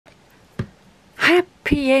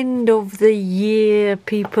happy end of the year,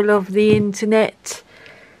 people of the internet.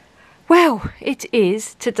 Well, it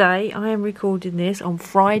is today. I am recording this on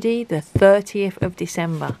Friday the 30th of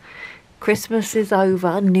December. Christmas is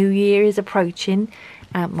over, New Year is approaching,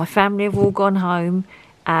 my family have all gone home,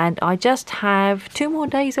 and I just have 2 more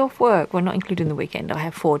days off work. Well, not including the weekend. I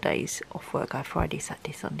have 4 days off work. I have Friday,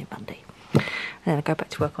 Saturday, Sunday, Monday. And then I go back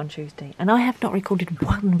to work on Tuesday. And I have not recorded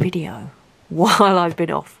one video while I've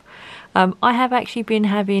been off. I have actually been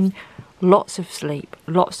having lots of sleep,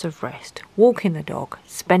 lots of rest, walking the dog,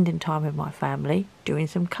 spending time with my family, doing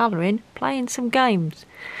some colouring, playing some games,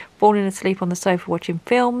 falling asleep on the sofa watching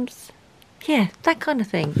films. Yeah, that kind of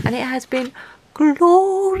thing. And it has been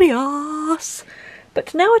glorious.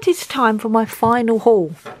 But now it is time for my final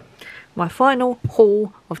haul. My final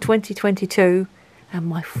haul of 2022 and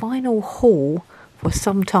my final haul for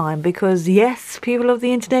some time, because yes, people of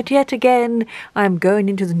the internet, yet again I am going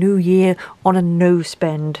into the new year on a no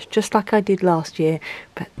spend, just like I did last year,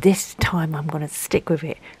 but this time I'm going to stick with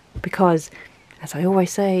it because, as I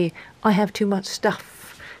always say, I have too much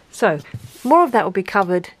stuff. So more of that will be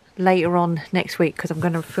covered later on next week, because I'm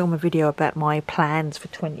going to film a video about my plans for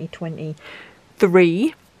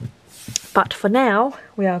 2023. But for now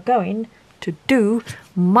we are going to do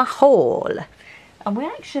my haul, and we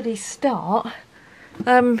actually start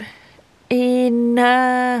in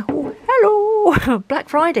hello Black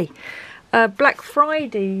Friday. Black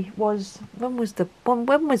Friday was, when was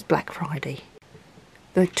Black Friday?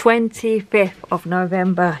 The 25th of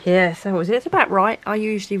November. Yeah, so it's about right. I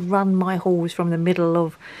usually run my hauls from the middle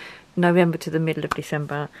of November to the middle of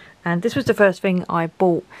December, and this was the first thing I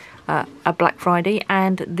bought at Black Friday,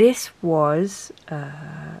 and this was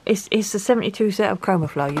it's the 72 set of Chroma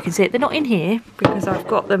Flow. You can see it. They're not in here because I've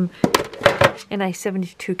got them in a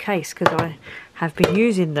 72 case because I have been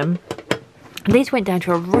using them. And these went down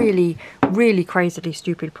to a really crazily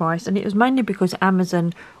stupid price, and it was mainly because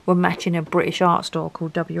Amazon were matching a British art store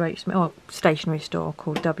called WH Smith, or stationery store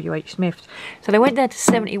called WH Smith. So they went down to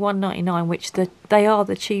 £71.99, which they are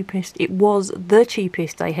the cheapest. It was the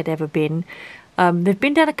cheapest they had ever been. They've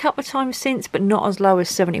been down a couple of times since, but not as low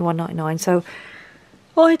as £71.99. So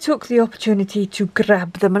I took the opportunity to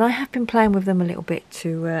grab them, and I have been playing with them a little bit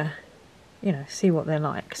to you know, see what they're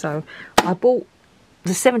like. So I bought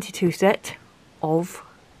the 72 set of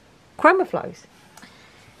Chroma Flows.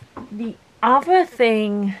 The other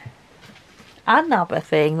thing, another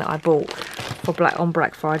thing that I bought for on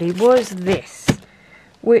Black Friday was this,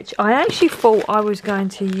 which I actually thought I was going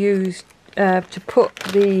to use to put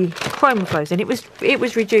the Chroma Flows in. It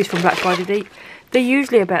was reduced from Black Friday. They're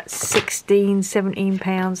usually about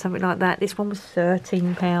 £16-17, something like that. This one was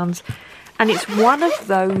 £13. And it's one of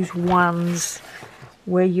those ones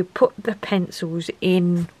where you put the pencils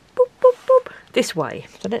in boop, boop, boop, this way.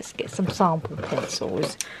 So let's get some sample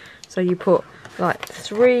pencils. So you put like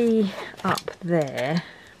 3 up there,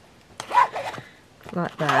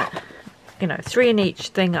 like that. You know, 3 in each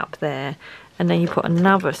thing up there. And then you put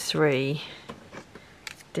another 3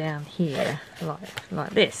 down here,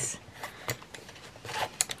 like this.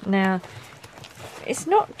 Now, it's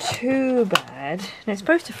not too bad, and it's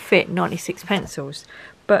supposed to fit 96 pencils,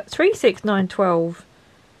 but 3, 6, 9, 12,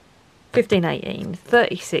 15, 18,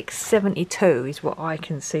 36, 72 is what I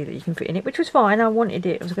can see that you can fit in it, which was fine. I wanted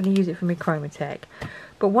it. I was going to use it for my Chromatech.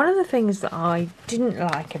 But one of the things that I don't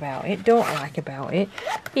like about it,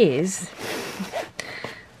 is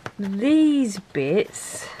these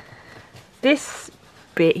bits. This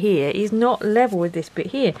bit here is not level with this bit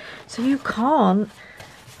here, so you can't.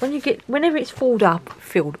 Whenever it's filled up,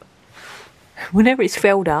 when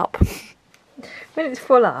it's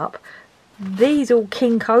full up, these all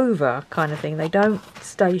kink over kind of thing. They don't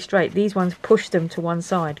stay straight. These ones push them to one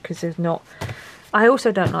side because there's not. I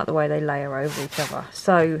also don't like the way they layer over each other.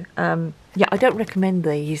 So yeah, I don't recommend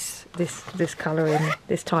this colouring,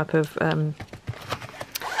 this type of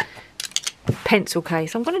pencil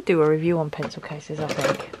case. I'm going to do a review on pencil cases, I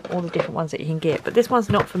think, all the different ones that you can get, but this one's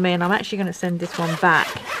not for me, and I'm actually going to send this one back,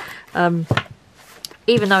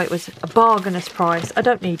 even though it was a bargainous price. I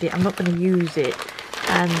don't need it. I'm not going to use it,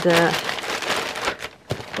 and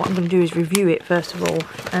what I'm going to do is review it first of all,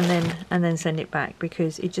 and then send it back,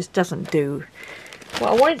 because it just doesn't do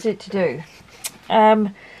what I wanted it to do.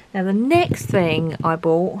 Now the next thing I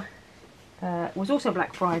bought was also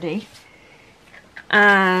Black Friday,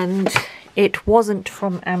 and it wasn't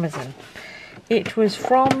from Amazon. It was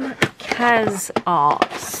from Kaz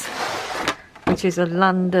Arts, which is a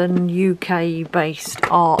London, UK based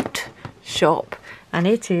art shop, and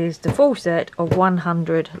it is the full set of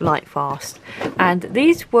 100 Lightfast, and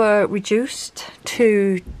these were reduced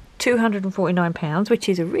to £249, which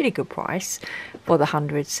is a really good price for the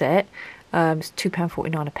 100 set. It's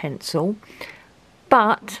 £2.49 a pencil.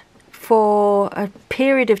 But for a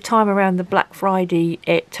period of time around the Black Friday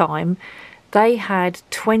time, they had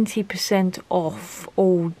 20% off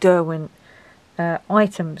all Derwent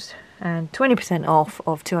items, and 20% off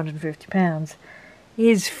of £250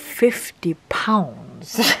 is £50.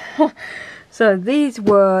 So these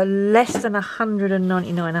were less than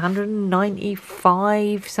 199,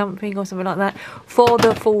 195 something or something like that for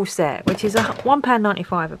the full set, which is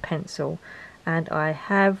 £1.95 a pencil. And I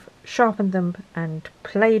have sharpened them and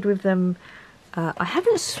played with them. I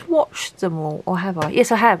haven't swatched them all, or have I?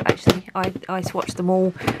 Yes, I have actually. I swatched them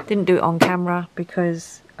all. Didn't do it on camera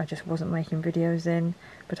because I just wasn't making videos then.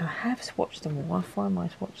 But I have swatched them all. I'll find my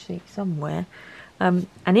swatch sheet somewhere. And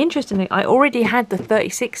interestingly, I already had the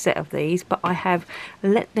 36 set of these, but I have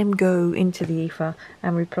let them go into the ether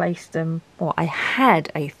and replaced them. Well, I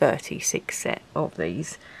had a 36 set of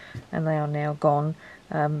these, and they are now gone.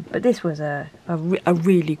 But this was a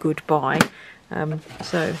really good buy.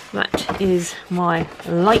 So that is my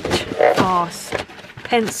light pass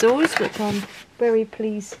pencils, which I'm very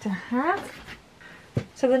pleased to have.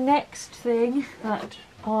 So the next thing that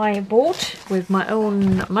I bought with my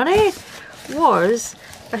own money was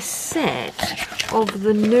a set of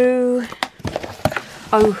the new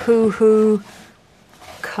Ohuhu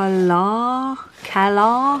Color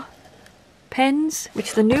pens,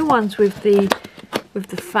 which are the new ones with the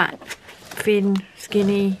fat, thin,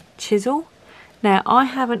 skinny chisel. Now, I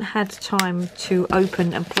haven't had time to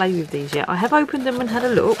open and play with these yet. I have opened them and had a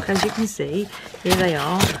look, as you can see. Here they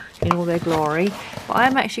are in all their glory. But I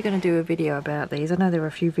am actually going to do a video about these. I know there are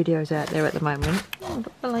a few videos out there at the moment. Oh, I've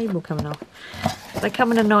got the label coming off. They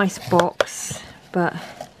come in a nice box, but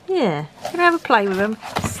yeah, I'm going to have a play with them,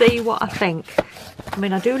 see what I think. I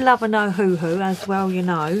mean, I do love an Ohuhu as well, you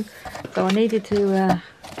know. So I needed to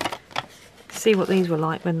see what these were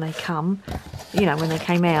like when they come, you know, when they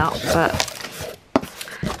came out, but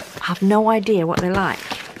I have no idea what they're like.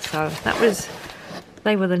 So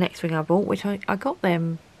they were the next thing I bought, which I got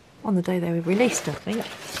them on the day they were released, I think.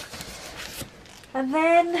 And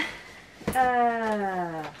then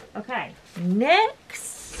okay,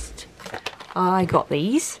 next I got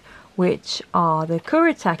these, which are the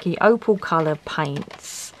Kuretake opal colour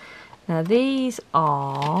paints. Now these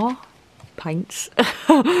are paints,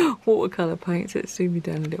 watercolour paints. Let's zoom you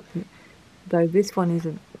down a little bit. Though this one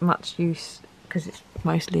isn't much use because it's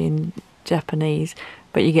mostly in Japanese,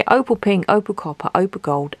 but you get opal pink, opal copper, opal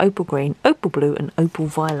gold, opal green, opal blue and opal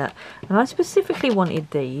violet. And I specifically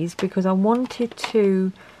wanted these because I wanted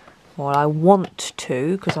to, well, I want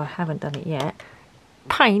to, because I haven't done it yet,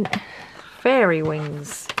 paint fairy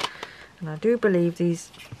wings. And I do believe these,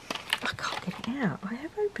 I can't get it out. I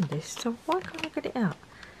have opened this, so why can't I get it out?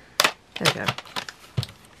 There we go.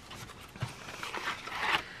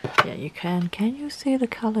 Yeah, you can. Can you see the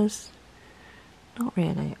colours? Not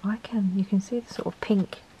really. I can. You can see the sort of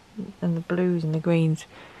pink and the blues and the greens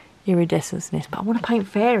iridescence-ness. But I want to paint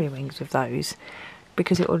fairy wings with those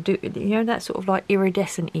because it will do, you know, that sort of like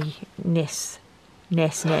iridescent-ness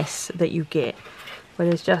that you get, where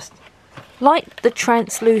there's just like the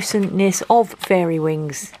translucentness of fairy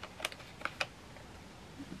wings.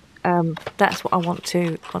 That's what I want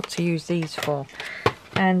to use these for.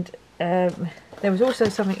 And there was also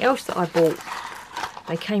something else that I bought.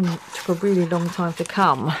 They took a really long time to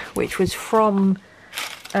come, which was from,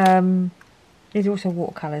 these are also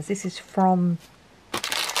watercolours. This is from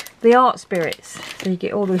the Art Spirits. So you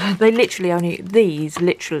get all the, they literally only, these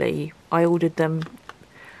literally, I ordered them,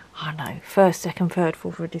 I don't know, 1st, 2nd, 3rd,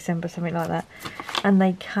 4th of December, something like that. And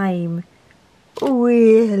they came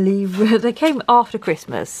really, they came after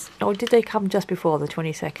Christmas. Or did they come just before the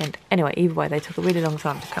 22nd? Anyway, either way, they took a really long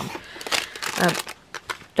time to come.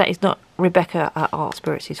 That is not Rebecca at Art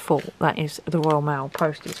Spirits' fault. That is the Royal Mail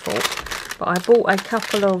Post's fault. But I bought a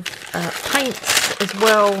couple of paints as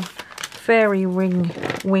well. Fairy wing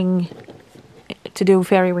to do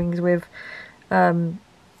fairy wings with.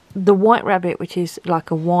 The White Rabbit, which is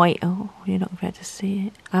like a white. Oh, you're not going to see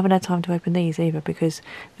it. I haven't had time to open these either because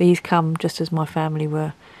these come just as my family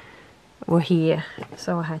were here,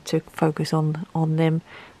 so I had to focus on them.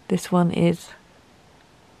 This one is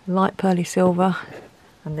light pearly silver,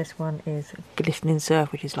 and this one is glistening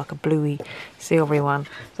surf, which is like a bluey silvery one.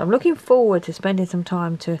 So I'm looking forward to spending some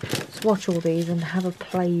time to swatch all these and have a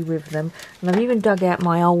play with them. And I've even dug out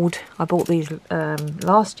my old, I bought these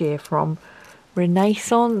last year from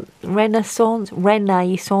Renaissance paints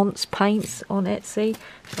on Etsy.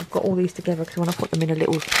 I've got all these together because I want to put them in a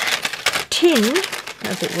little tin,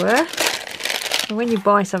 as it were. And when you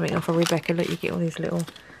buy something off of Rebecca, look, you get all these little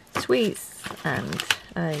sweets and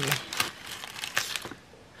a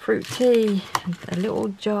fruit tea, and a little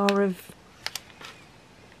jar of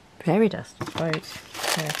fairy dust, I suppose.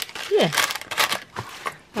 So, yeah,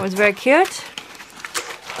 that was very cute.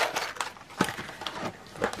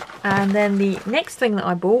 And then the next thing that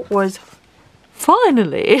I bought was,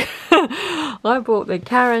 finally, I bought the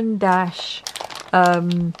Caran d'Ache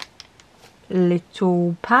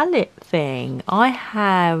little palette thing. I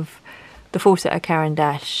have the full set of Caran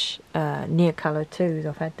d'Ache near colour 2s.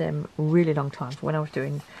 I've had them a really long time, for when I was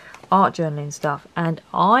doing art journaling stuff, and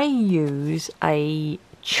I use a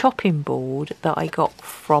chopping board that I got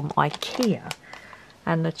from IKEA.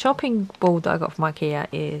 And the chopping board that I got from IKEA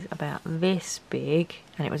is about this big,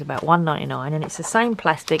 and it was about £1.99, and it's the same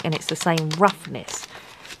plastic and it's the same roughness,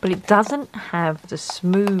 but it doesn't have the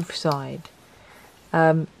smooth side.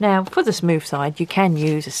 Now, for the smooth side, you can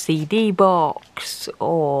use a CD box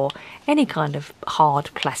or any kind of hard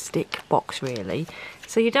plastic box, really.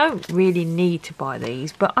 So you don't really need to buy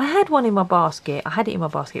these, but I had one in my basket. I had it in my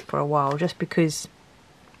basket for a while just because.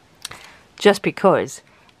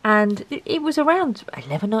 And it was around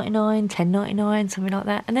 £11.99, £10.99, something like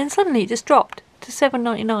that. And then suddenly it just dropped to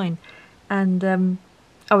 £7.99. And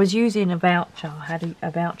I was using a voucher. I had a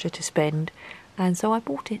voucher to spend. And so I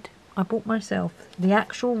bought it. I bought myself the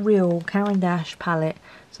actual real Caran d'Ache palette.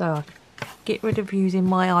 So I get rid of using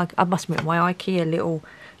my IKEA little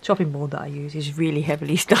chopping board that I use is really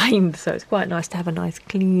heavily stained. So it's quite nice to have a nice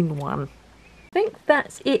clean one. I think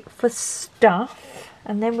that's it for stuff.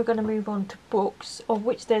 And then we're going to move on to books, of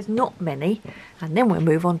which there's not many, and then we'll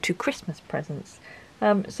move on to Christmas presents.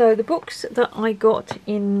 So the books that I got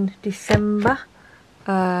in December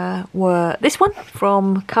were this one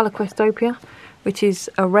from Colorquestopia, which is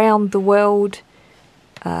Around the World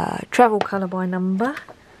Travel Colour by Number,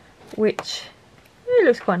 which it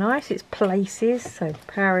looks quite nice. It's places, so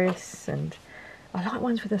Paris, and I like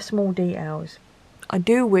ones with the small details. I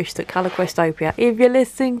do wish that Colorquestopia, if you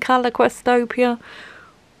listen, Colorquestopia,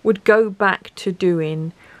 would go back to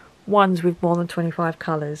doing ones with more than 25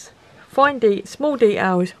 colours. Find small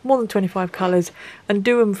details, more than 25 colours, and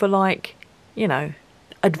do them for, like, you know,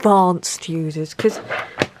 advanced users. Because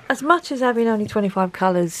as much as having only 25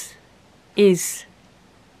 colours is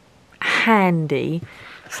handy,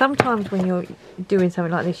 sometimes when you're doing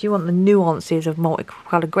something like this, you want the nuances of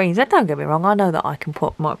multicoloured greens. Now, don't get me wrong, I know that I can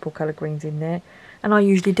put multiple coloured greens in there, and I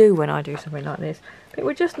usually do when I do something like this. But it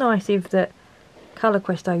would just nice if that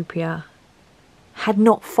Colorquestopia had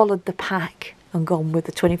not followed the pack and gone with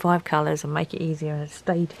the 25 colours and make it easier, and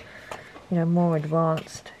stayed, you know, more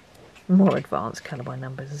advanced colour by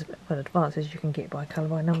numbers, as advanced as you can get by colour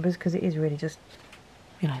by numbers, because it is really just,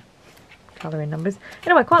 you know, colouring numbers.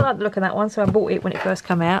 Anyway, I quite like the look of that one, so I bought it when it first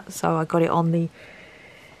came out, so I got it on the,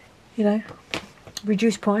 you know,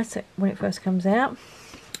 reduced price when it first comes out.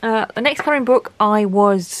 The next colouring book I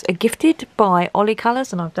was gifted by Ollie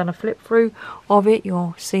Colours, and I've done a flip through of it.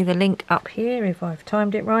 You'll see the link up here if I've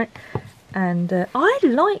timed it right. And I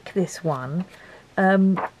like this one.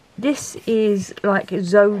 This is like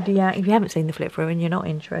Zodiac. If you haven't seen the flip through and you're not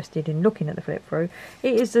interested in looking at the flip through,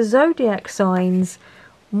 it is the Zodiac signs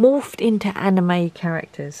morphed into anime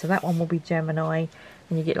characters. So that one will be Gemini,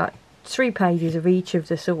 and you get like 3 pages of each of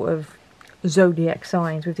the sort of Zodiac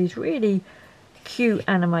signs with these really cute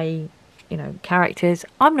anime, you know, characters.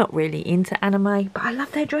 I'm not really into anime, but I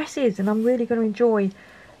love their dresses, and I'm really going to enjoy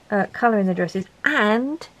colouring the dresses.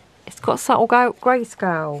 And it's got subtle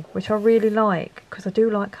grayscale, which I really like, because I do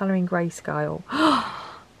like colouring grayscale.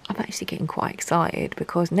 I'm actually getting quite excited,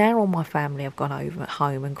 because now all my family have gone over at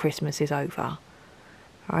home and Christmas is over.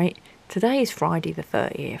 Right, today is Friday the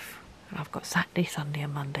 30th, and I've got Saturday, Sunday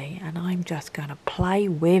and Monday, and I'm just going to play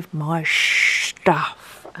with my stuff.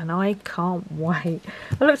 And I can't wait.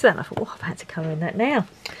 I looked at that and I thought, oh, I fancy colouring that now.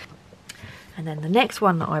 And then the next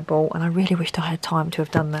one that I bought, and I really wished I had time to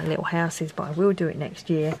have done that little houses, but I will do it next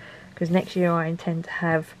year, because next year I intend to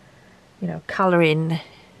have, you know, colouring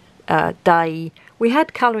day. We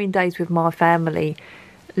had colouring days with my family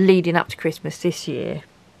leading up to Christmas this year,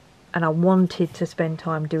 and I wanted to spend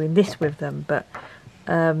time doing this with them, but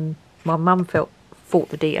my mum thought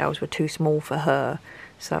the details were too small for her,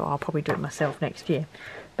 so I'll probably do it myself next year.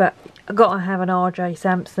 But I've got to have an R.J.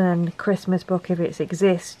 Sampson Christmas book if it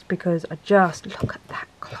exists, because I just, look at that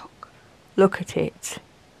clock. Look at it.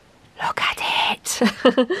 Look at it.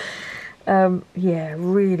 Yeah,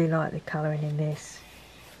 really like the colouring in this.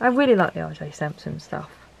 I really like the R.J. Sampson stuff.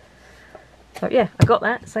 So yeah, I got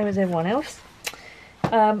that, same as everyone else.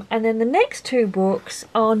 And then the next 2 books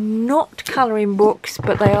are not colouring books,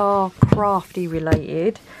 but they are crafty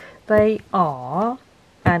related. They are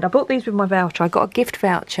and I bought these with my voucher. I got a gift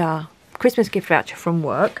voucher, Christmas gift voucher from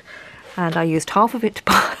work, and I used half of it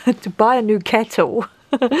to buy a new kettle.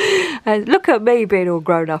 And look at me being all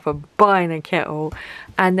grown up and buying a kettle.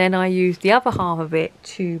 And then I used the other half of it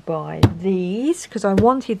to buy these, because I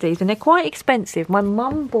wanted these, and they're quite expensive. My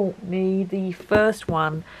mum bought me the first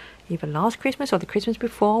one either last Christmas or the Christmas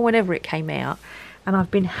before, whenever it came out, and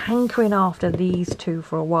I've been hankering after these two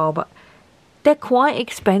for a while, but they're quite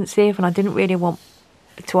expensive, and I didn't really want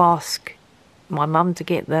to ask my mum to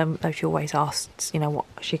get them, though she always asks, you know, what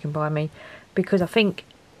she can buy me, because I think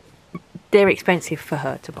they're expensive for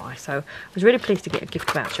her to buy. So I was really pleased to get a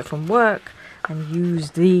gift voucher from work and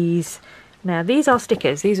use these. Now these are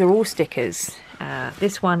stickers, these are all stickers.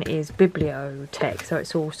 This one is bibliotech, so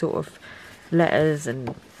it's all sort of letters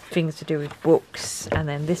and things to do with books, and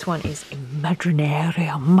then this one is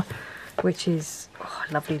Imaginarium, which is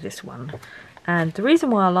lovely, this one. And the reason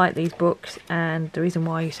why I like these books, and the reason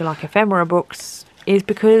why I used to like ephemera books, is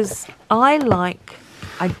because I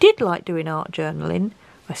did like doing art journaling.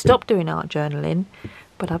 I stopped doing art journaling,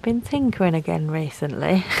 but I've been tinkering again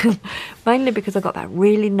recently. Mainly because I got that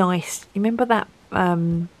really nice, you remember that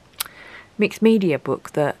mixed media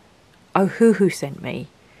book that Ohuhu sent me?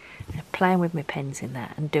 And playing with my pens in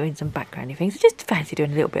that and doing some backgroundy things. I just fancy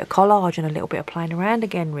doing a little bit of collage and a little bit of playing around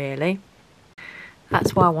again, really.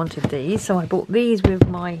 That's why I wanted these, so I bought these with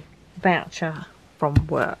my voucher from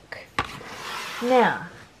work. Now,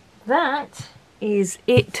 that is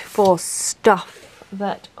it for stuff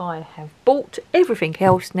that I have bought. Everything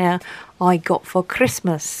else now I got for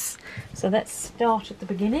Christmas. So let's start at the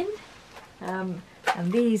beginning. And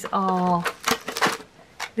these were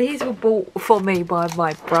bought for me by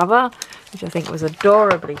my brother, which I think was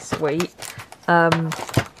adorably sweet.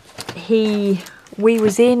 We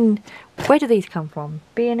was in, where do these come from?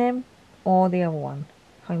 B&M or the other one?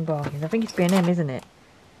 Home Bargains. I think it's B&M, isn't it?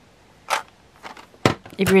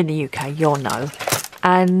 If you're in the UK, you'll know.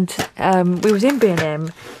 And we was in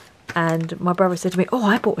B&M, and my brother said to me, oh,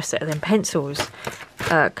 I bought a set of them pencils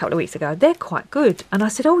a couple of weeks ago. They're quite good. And I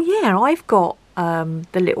said, oh yeah, I've got the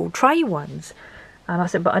little tray ones. And I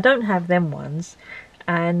said, but I don't have them ones.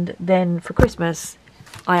 And then for Christmas,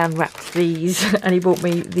 I unwrapped these, and he bought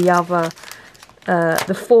me the other,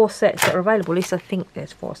 the 4 sets that are available. At least I think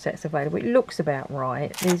there's 4 sets available. It looks about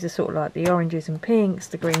right. These are sort of like the oranges and pinks,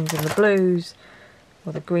 the greens and the blues,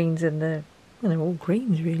 or the greens and the, well, they're all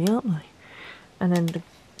greens really, aren't they? And then the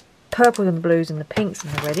purple and the blues and the pinks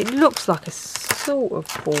and the red. It looks like a sort of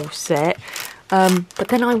full set. But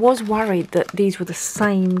then I was worried that these were the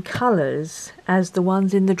same colours as the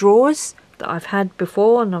ones in the drawers that I've had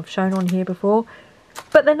before and I've shown on here before.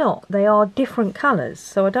 But they're not. They are different colours.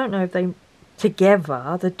 So I don't know if they,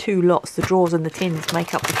 together, the two lots, the drawers and the tins,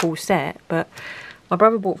 make up the full set. But my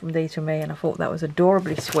brother bought from these for me, and I thought that was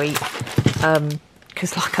adorably sweet.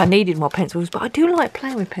 Because like I needed more pencils, but I do like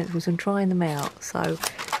playing with pencils and trying them out. So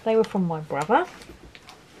they were from my brother.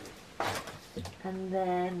 And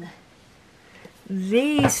then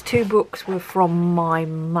these 2 books were from my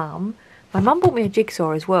mum. My mum bought me a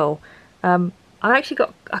jigsaw as well. I actually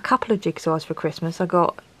got a couple of jigsaws for Christmas. I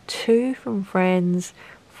got 2 from friends,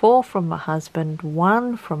 4 from my husband,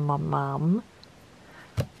 1 from my mum.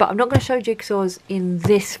 But I'm not going to show jigsaws in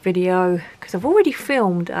this video because I've already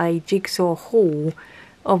filmed a jigsaw haul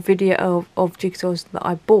of video of jigsaws that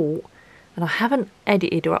I bought, and I haven't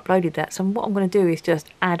edited or uploaded that. So what I'm going to do is just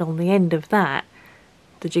add on the end of that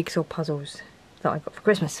the jigsaw puzzles that I got for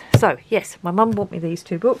Christmas. So yes, my mum bought me these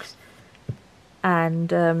 2 books, and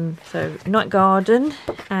so Night Garden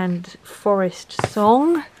and Forest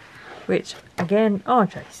Song, which again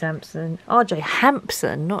R.J.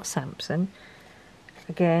 Hampson, not Sampson.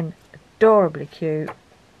 Again, adorably cute.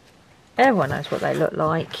 Everyone knows what they look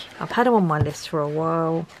like. I've had them on my list for a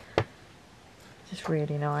while. Just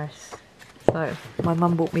really nice. So my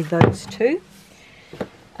mum bought me those 2.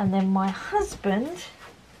 And then my husband,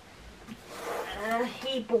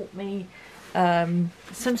 he bought me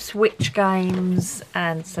some Switch games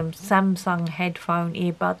and some Samsung headphone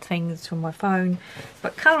earbud things for my phone.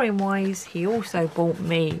 But colouring wise, he also bought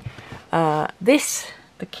me this,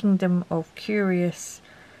 The Kingdom of Curious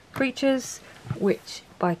Creatures, which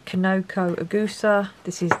by Kanoko Agusa.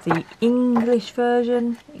 This is the English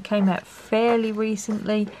version. It came out fairly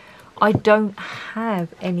recently. I don't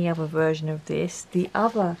have any other version of this. The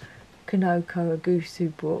other Kanoko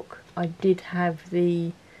Agusa book I did have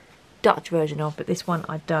the Dutch version of, but this one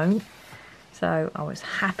I don't. So I was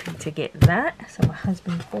happy to get that. So my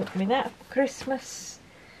husband bought me that for Christmas.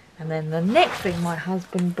 And then the next thing my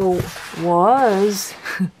husband bought was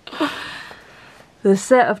the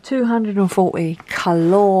set of 240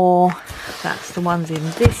 color That's the ones in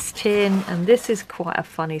this tin, and this is quite a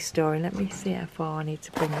funny story. Let me see how far I need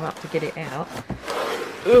to bring them up to get it out.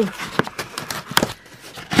 Ugh.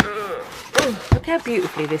 Look how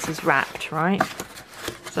beautifully this is wrapped, right?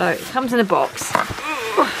 So it comes in a box,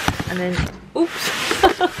 and then,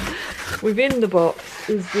 oops, within the box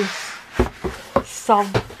is this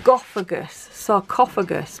sarcophagus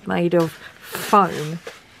made of foam,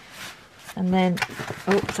 and then,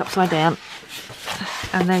 oh, it's upside down,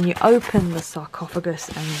 and then you open the sarcophagus,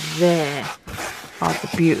 and there are the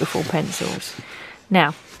beautiful pencils.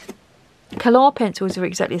 Now, Color pencils are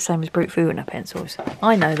exactly the same as Brute Funer pencils.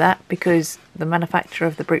 I know that because the manufacturer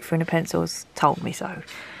of the Brute Funer pencils told me so.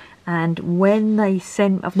 And when they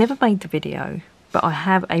sent, I've never made the video, but I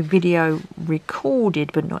have a video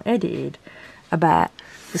recorded but not edited about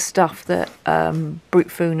the stuff that Brute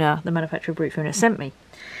Funer, the manufacturer of Brute Funer, sent me.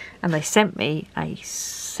 And they sent me a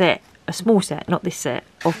set, a small set, not this set,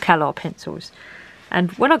 of Color pencils.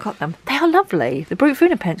 And when I got them, they are lovely. The Brute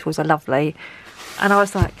Funer pencils are lovely. And I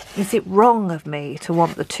was like, is it wrong of me to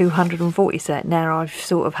want the 240 set now I've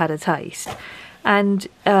sort of had a taste? And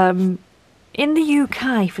in the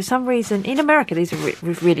UK, for some reason, in America these are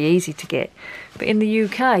really easy to get. But in the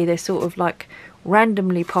UK, they sort of like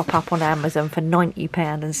randomly pop up on Amazon for £90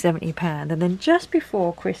 and £70. And then just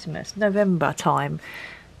before Christmas, November time,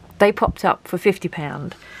 they popped up for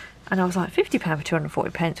 £50. And I was like, £50 for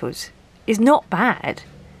 240 pencils is not bad.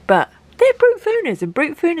 But they're Brute Funers, and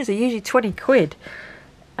Brute Funers are usually 20 quid.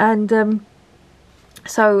 And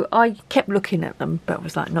so I kept looking at them, but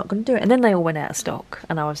was like, not going to do it. And then they all went out of stock,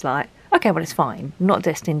 and I was like, okay, well, it's fine. I'm not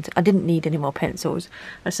destined. I didn't need any more pencils.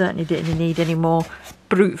 I certainly didn't need any more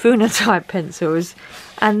Brute Funer type pencils.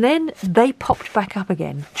 And then they popped back up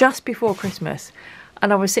again just before Christmas.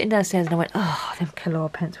 And I was sitting downstairs and I went, oh, them Color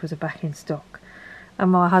pencils are back in stock.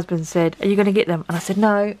 And my husband said, are you going to get them? And I said,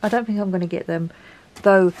 no, I don't think I'm going to get them,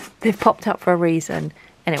 though they've popped up for a reason.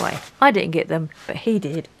 Anyway, I didn't get them, but he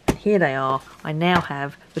did. And here they are. I now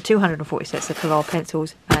have the 240 sets of Color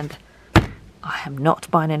pencils, and I am not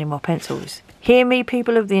buying any more pencils. Hear me,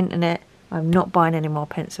 people of the internet, I'm not buying any more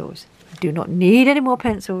pencils. I do not need any more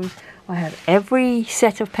pencils. I have every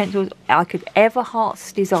set of pencils I could ever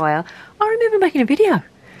heart's desire. I remember making a video,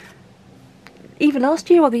 even last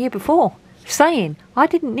year or the year before, saying I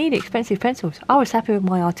didn't need expensive pencils. I was happy with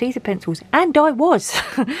my Arteza pencils, and I was.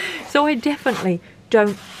 So I definitely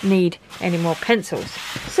don't need any more pencils.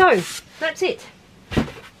 So that's it.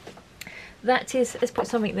 That is, let's put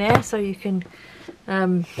something there so you can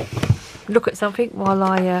look at something while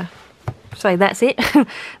I say that's it.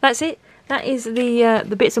 That's it. That is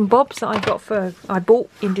the bits and bobs that I bought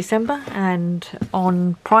in December and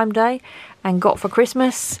on Prime Day and got for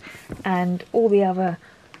Christmas, and all the other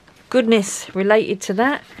goodness related to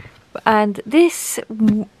that. And this,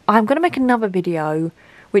 I'm going to make another video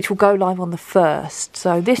which will go live on the 1st.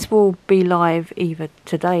 So this will be live either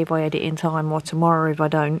today if I edit in time or tomorrow if I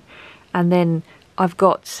don't. And then I've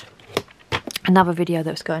got another video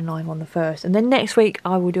that's going live on the 1st. And then next week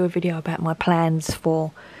I will do a video about my plans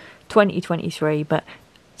for 2023. But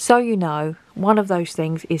so you know, one of those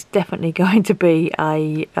things is definitely going to be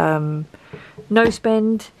a no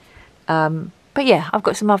spend. But yeah, I've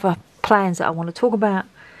got some other plans that I want to talk about.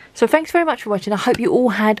 So thanks very much for watching. I hope you all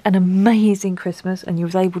had an amazing Christmas and you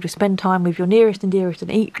was able to spend time with your nearest and dearest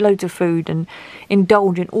and eat loads of food and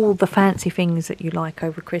indulge in all the fancy things that you like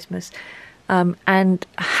over Christmas. And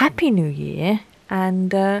a Happy New Year.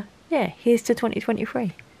 And yeah, here's to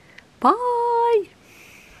 2023. Bye!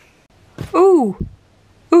 Ooh!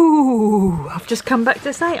 Ooh! I've just come back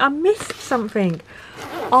to say I missed something.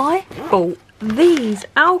 I bought these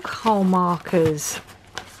alcohol markers.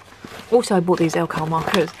 Also, I bought these alcohol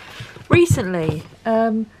markers recently.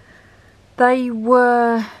 They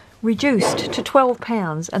were reduced to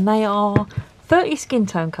 £12 and they are 30 skin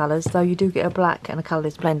tone colours, though you do get a black and a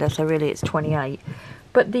colourless blender, so really it's 28.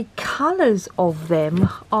 But the colours of them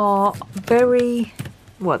are very,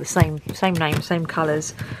 well, the same name, same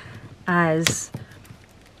colours as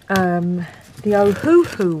the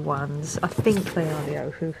Ohuhu ones. I think they are the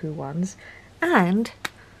Ohuhu ones. And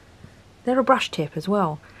they're a brush tip as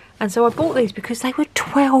well. And so I bought these because they were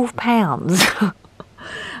 £12.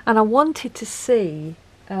 And I wanted to see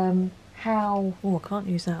how... Oh, I can't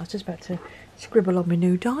use that. I was just about to scribble on my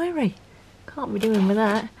new diary. Can't be doing with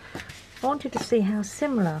that. I wanted to see how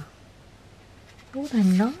similar. Oh, they're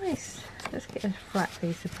nice. Let's get a flat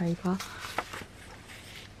piece of paper.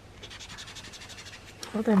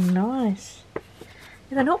 Oh, they're nice.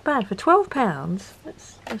 Yeah, they're not bad for £12.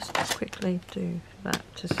 Let's just quickly do that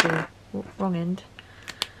to see. Oh, wrong end.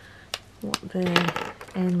 What their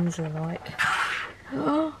ends are like.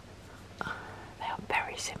 Oh,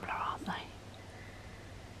 very similar, aren't they?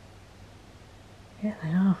 Yeah, they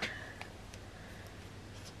are.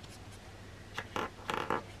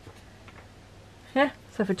 Yeah,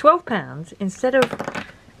 so for £12, instead of,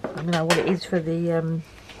 I don't know what it is for the, they're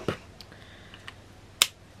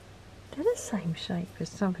the same shape as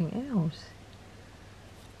something else.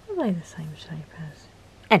 Are they the same shape as?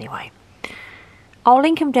 Anyway, I'll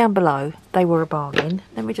link them down below. They were a bargain.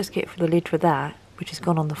 Let me just get for the lid for that, which has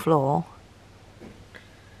gone on the floor.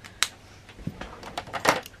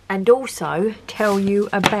 And also tell you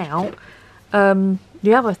about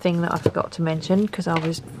the other thing that I forgot to mention, because I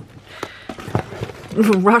was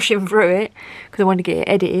rushing through it because I wanted to get it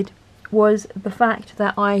edited, was the fact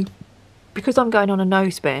that because I'm going on a no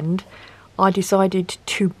spend, I decided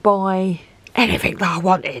to buy anything that I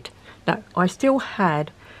wanted. No, I still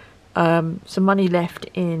had some money left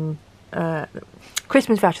in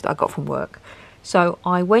Christmas voucher that I got from work. So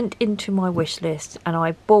I went into my wish list and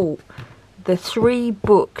I bought the 3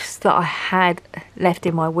 books that I had left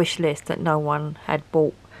in my wish list that no one had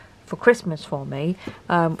bought for Christmas for me.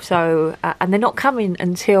 And they're not coming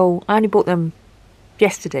until, I only bought them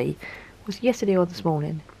yesterday. Was it yesterday or this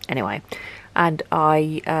morning? Anyway, and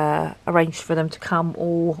I arranged for them to come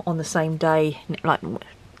all on the same day, like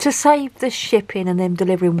to save the shipping and them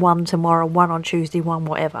delivering one tomorrow, one on Tuesday, one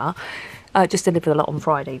whatever. Just deliver a lot on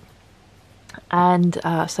Friday. And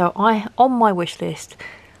so on my wish list,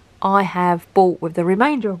 I have bought with the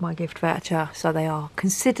remainder of my gift voucher, so they are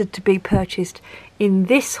considered to be purchased in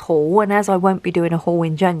this haul, and as I won't be doing a haul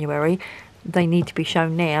in January, they need to be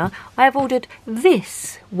shown now. I have ordered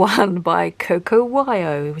this one by Coco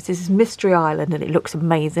Wyo, which is Mystery Island, and it looks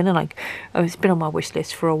amazing, and it's been on my wish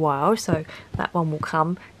list for a while, so that one will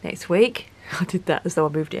come next week. I did that as though I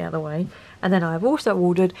moved it out of the way. And then I've also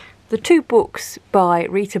ordered the 2 books by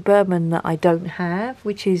Rita Berman that I don't have,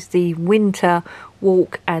 which is the Winter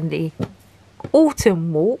Walk and the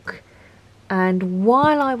Autumn Walk. And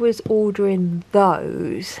while I was ordering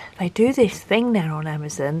those, they do this thing now on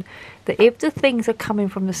Amazon that if the things are coming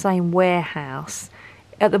from the same warehouse,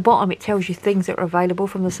 at the bottom it tells you things that are available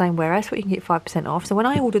from the same warehouse, but you can get 5% off. So when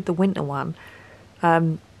I ordered the winter one,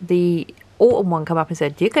 the autumn one come up and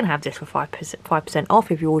said, you can have this for 5% off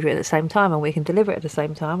if you order it at the same time, and we can deliver it at the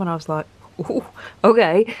same time. And I was like, ooh,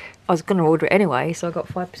 okay. I was going to order it anyway, so I got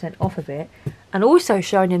 5% off of it. And also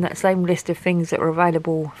shown in that same list of things that were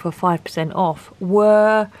available for 5% off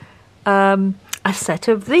were a set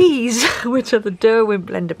of these, which are the Derwent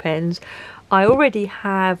blender pens. I already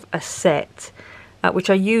have a set, which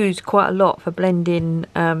I use quite a lot for blending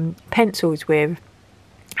pencils with.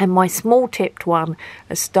 And my small tipped one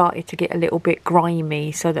has started to get a little bit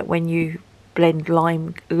grimy, so that when you blend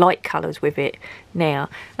light colours with it now,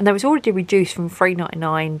 and that was already reduced from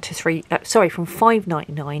 £3.99 to from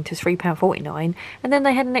 £5.99 to £3.49, and then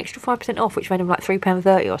they had an extra 5% off, which made them like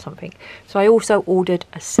 £3.30 or something. So I also ordered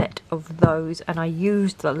a set of those, and I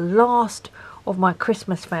used the last of my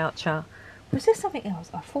Christmas voucher. Was there something else?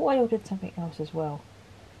 I thought I ordered something else as well.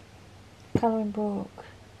 Colouring book.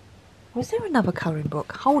 Was there another colouring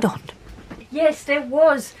book? Hold on. Yes, there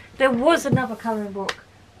was. There was another colouring book.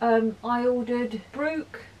 I ordered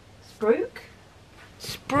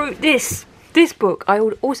this book. I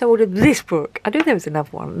also ordered this book. I knew there was another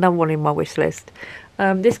one in my wish list.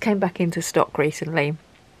 This came back into stock recently,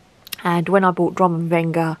 and when I bought Drum and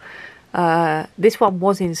Wenger, this one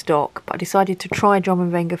was in stock, but I decided to try Drum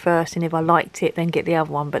and Wenger first, and if I liked it then get the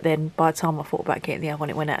other one. But then by the time I thought about getting the other one,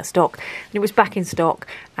 it went out of stock, and it was back in stock.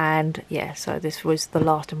 And yeah, so this was the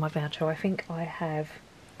last of my voucher. I think I have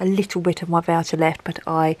a little bit of my voucher left, but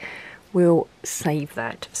I will save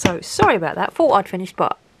that. So sorry about that. Thought I'd finished,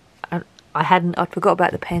 but I hadn't. I'd forgot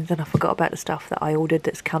about the pens, and I forgot about the stuff that I ordered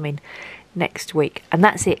that's coming next week. And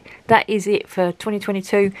that's it. That is it for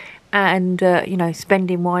 2022, and you know,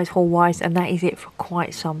 spending wise, haul wise, and that is it for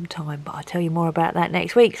quite some time. But I'll tell you more about that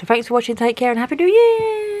next week. So thanks for watching, take care, and Happy New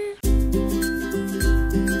Year.